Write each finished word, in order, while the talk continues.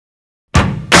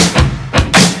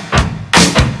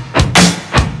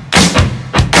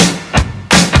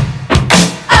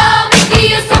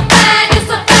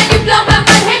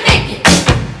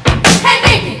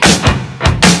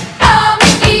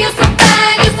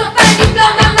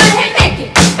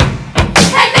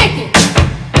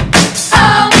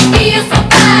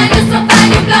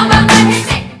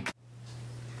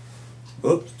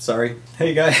sorry.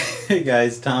 Hey guys, hey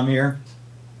guys, Tom here.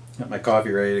 Got my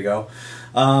coffee ready to go.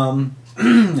 I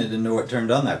didn't know it turned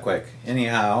on that quick.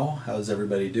 Anyhow, how's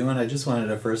everybody doing? I just wanted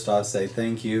to first off say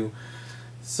thank you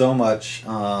so much,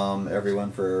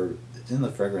 everyone in the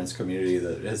fragrance community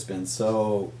that has been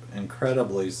so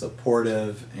incredibly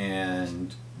supportive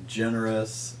and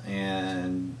generous,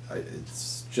 and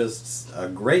it's just a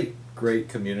great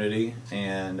community,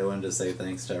 and I wanted to say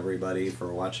thanks to everybody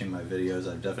for watching my videos.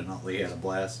 I've definitely had a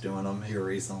blast doing them here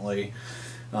recently.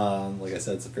 Like I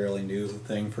said, it's a fairly new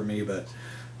thing for me, but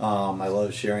I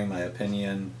love sharing my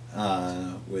opinion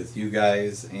with you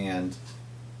guys and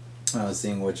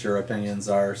seeing what your opinions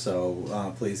are,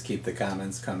 so please keep the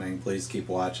comments coming, please keep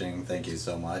watching. Thank you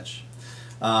so much.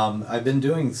 I've been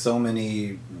doing so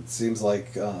many, it seems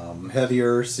like,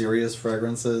 heavier, serious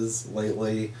fragrances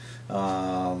lately.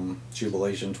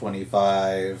 Jubilation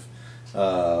 25,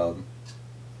 Black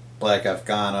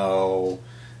Afghano,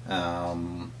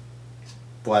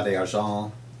 Bois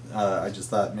d'Argent. I just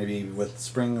thought maybe with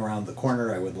spring around the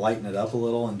corner I would lighten it up a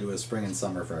little and do a spring and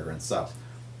summer fragrance. So,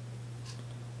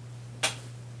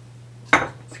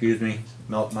 excuse me,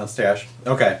 milk mustache.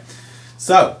 Okay,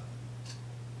 so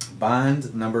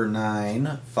Bond number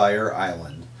 9, Fire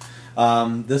Island.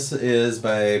 This is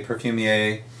by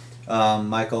Perfumier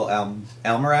Michael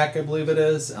Almerac, I believe it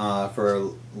is,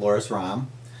 for Loris Ram.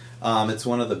 It's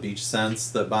one of the beach scents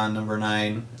that Bond number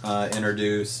 9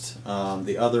 introduced.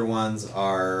 The other ones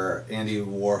are Andy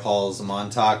Warhol's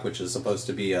Montauk, which is supposed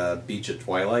to be a beach at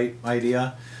twilight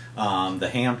idea. The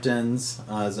Hamptons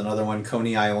is another one,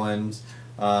 Coney Island,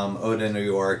 Eau de New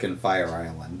York, and Fire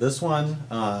Island. This one,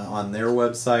 on their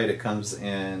website, it comes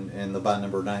in the Bond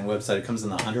number 9 website, it comes in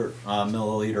the 100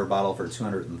 milliliter bottle for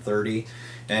 $230,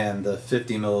 and the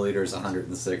 50 milliliters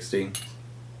 160. It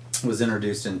was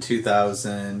introduced in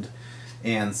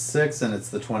 2006, and it's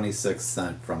the 26th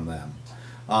scent from them.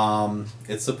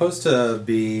 It's supposed to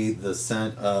be the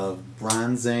scent of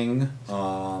bronzing,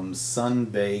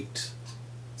 sun-baked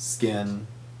skin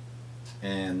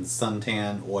and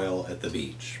suntan oil at the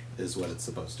beach is what it's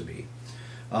supposed to be.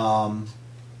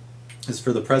 As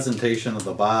for the presentation of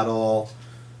the bottle,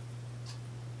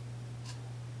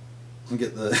 you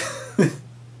get the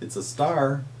it's a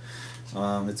star.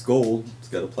 It's gold. It's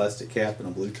got a plastic cap and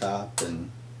a blue top,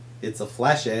 and it's a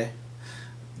flashy.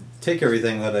 Take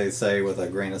everything that I say with a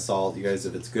grain of salt, you guys.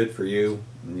 If it's good for you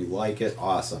and you like it,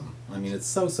 awesome. I mean, it's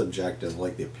so subjective,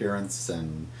 like the appearance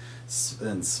and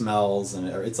smells, and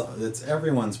it's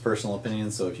everyone's personal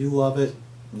opinion. So if you love it,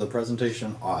 the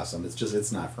presentation, awesome.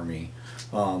 It's not for me,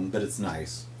 but it's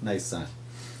nice scent.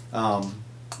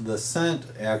 The scent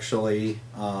actually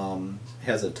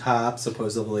has a top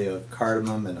supposedly of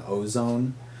cardamom and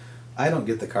ozone. I don't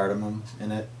get the cardamom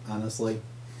in it, honestly.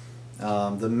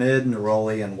 The mid,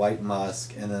 neroli and white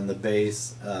musk, and then the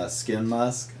base, skin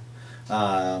musk,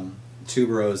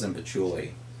 tuberose and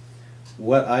patchouli.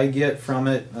 What I get from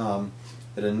it,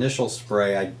 at initial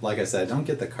spray, like I said, I don't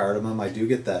get the cardamom. I do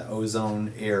get that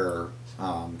ozone air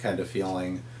kind of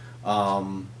feeling.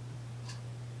 And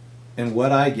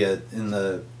what I get in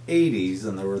the 80s,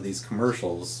 and there were these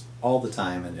commercials all the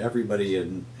time, and everybody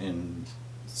in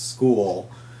school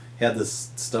had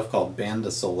this stuff called Bain de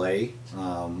Soleil,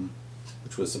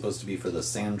 which was supposed to be for the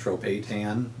Saint-Tropez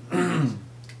tan.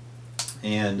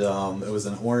 And it was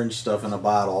an orange stuff in a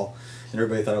bottle, and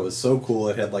everybody thought it was so cool.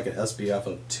 It had like an SPF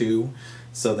of 2,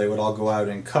 so they would all go out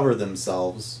and cover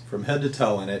themselves from head to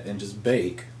toe in it and just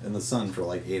bake in the sun for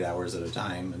like 8 hours at a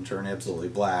time and turn absolutely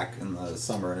black in the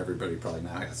summer, and everybody probably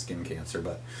now has skin cancer.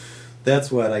 But that's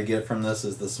what I get from this,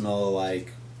 is the smell of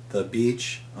like the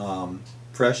beach,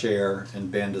 fresh air,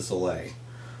 and Bain de Soleil.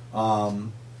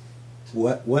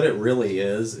 What it really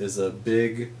is a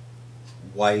big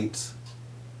white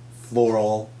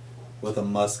floral with a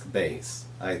musk base,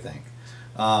 I think.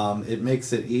 It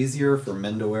makes it easier for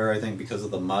men to wear, I think, because of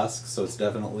the musk, so it's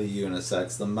definitely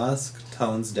unisex. The musk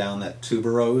tones down that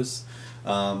tuberose,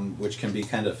 which can be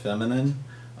kind of feminine,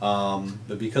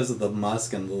 but because of the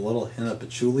musk and the little hint of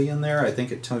patchouli in there, I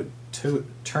think it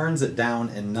turns it down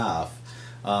enough.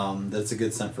 That's a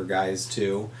good scent for guys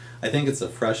too. I think it's a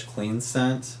fresh, clean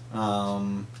scent.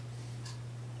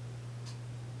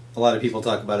 A lot of people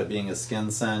talk about it being a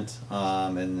skin scent,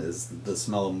 and is the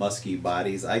smell of musky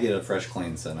bodies. I get a fresh,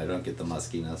 clean scent. I don't get the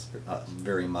muskiness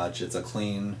very much. It's a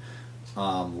clean,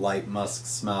 light musk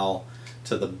smell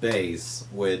to the base,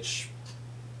 which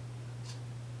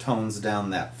tones down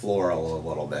that floral a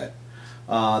little bit.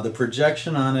 The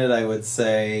projection on it, I would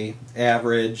say,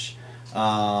 average.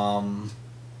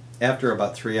 After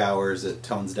about 3 hours, it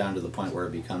tones down to the point where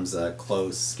it becomes a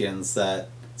close skin scent.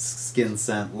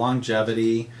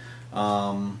 Longevity,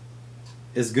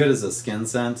 as good as a skin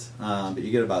scent, but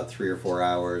you get about 3 or 4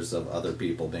 hours of other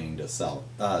people being to smell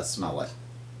it.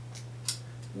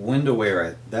 When to wear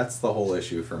it, that's the whole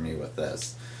issue for me with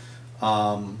this.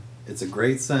 It's a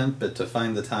great scent, but to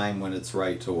find the time when it's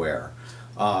right to wear.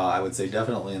 I would say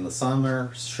definitely in the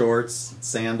summer, shorts,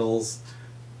 sandals,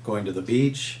 going to the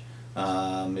beach,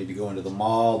 maybe going to the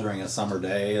mall during a summer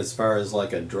day. As far as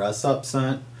like a dress-up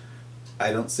scent,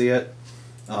 I don't see it.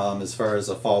 As far as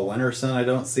a fall-winter scent, I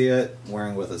don't see it.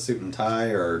 Wearing with a suit and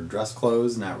tie or dress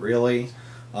clothes, not really.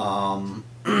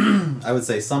 I would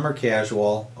say summer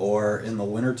casual, or in the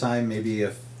wintertime, maybe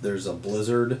if there's a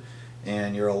blizzard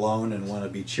and you're alone and want to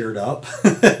be cheered up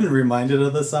and reminded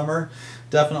of the summer,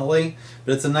 definitely.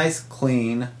 But it's a nice,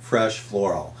 clean, fresh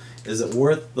floral. Is it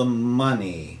worth the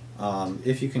money?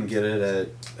 If you can get it at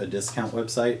a discount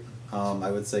website, I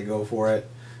would say go for it.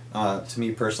 To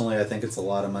me personally, I think it's a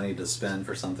lot of money to spend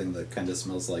for something that kind of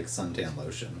smells like suntan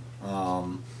lotion.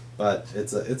 But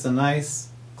it's a nice,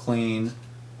 clean,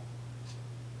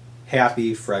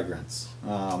 happy fragrance.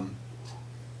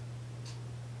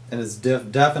 And it's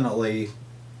definitely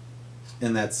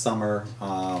in that summer,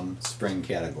 spring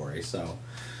category. So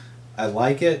I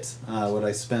like it. Would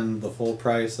I spend the full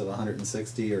price of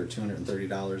 $160 or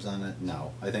 $230 on it?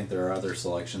 No. I think there are other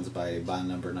selections by Bond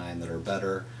No. 9 that are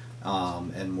better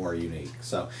and more unique.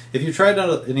 So if you tried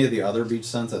out any of the other beach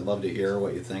scents, I'd love to hear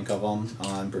what you think of them.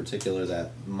 In particular,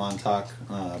 that Montauk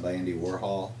by Andy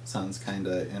Warhol sounds kind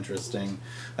of interesting.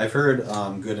 I've heard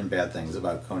good and bad things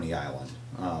about Coney Island.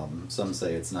 Some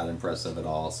say it's not impressive at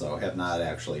all, so have not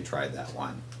actually tried that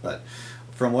one. But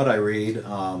from what I read,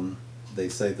 they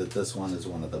say that this one is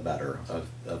one of the better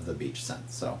of the beach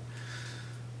scents. So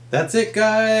that's it,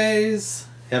 guys.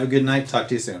 Have a good night. Talk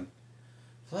to you soon.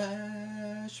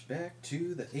 Flashback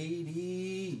to the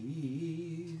 80s.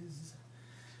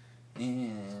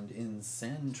 And in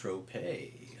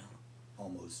Saint-Tropez,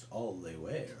 almost all they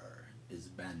wear is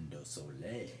Bando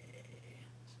Soleil.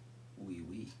 Oui,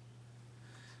 oui.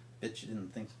 Bet you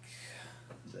didn't think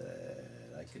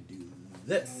that I could do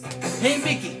this. Hey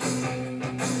Mickey!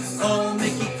 Oh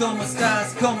Mickey, ¿cómo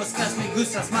estás? ¿Cómo estás? Me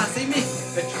gustas más. Hey Mickey!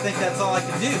 Bet you think that's all I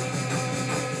can do.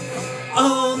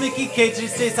 Oh Mickey, qué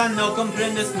tristeza, no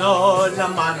comprendes, no. La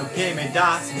mano que me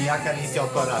das me acaricia el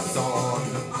corazón.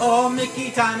 Oh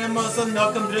Mickey, tan hermoso,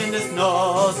 no comprendes,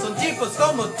 no. Son tipos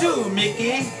como tú,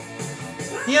 Mickey.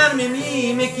 Llame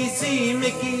mi, Mickey, sí,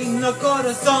 Mickey, no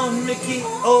corazón, Mickey.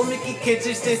 Oh, Mickey, qué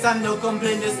tristeza, no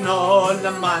comprendes, no. La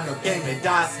mano que me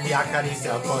das me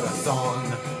acaricia el corazón.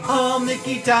 Oh,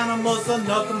 Mickey, tan hermoso,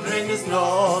 no comprendes,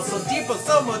 no. Son tipos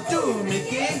como tú,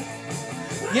 Mickey.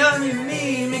 Llame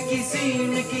mi, Mickey, sí,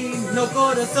 Mickey, no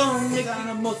corazón, Mickey. Tan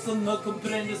hermoso, no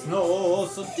comprendes, no.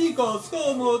 Son tipos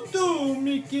como tú,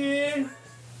 Mickey.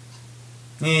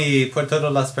 Y por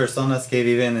todas las personas que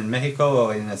viven en México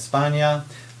o en España,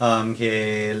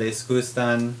 que les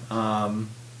gustan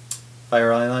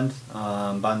Fire Island,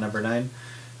 Bond No. 9,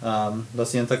 lo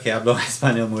siento que hablo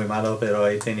español muy malo, pero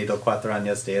he tenido 4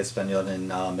 años de español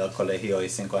en el colegio y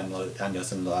 5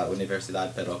 años en la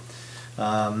universidad, pero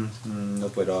no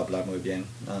puedo hablar muy bien,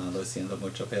 lo siento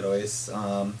mucho, pero es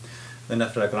una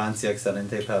fragancia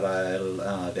excelente para el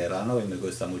verano y me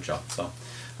gusta mucho. So,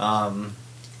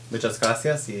 muchas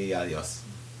gracias y adiós.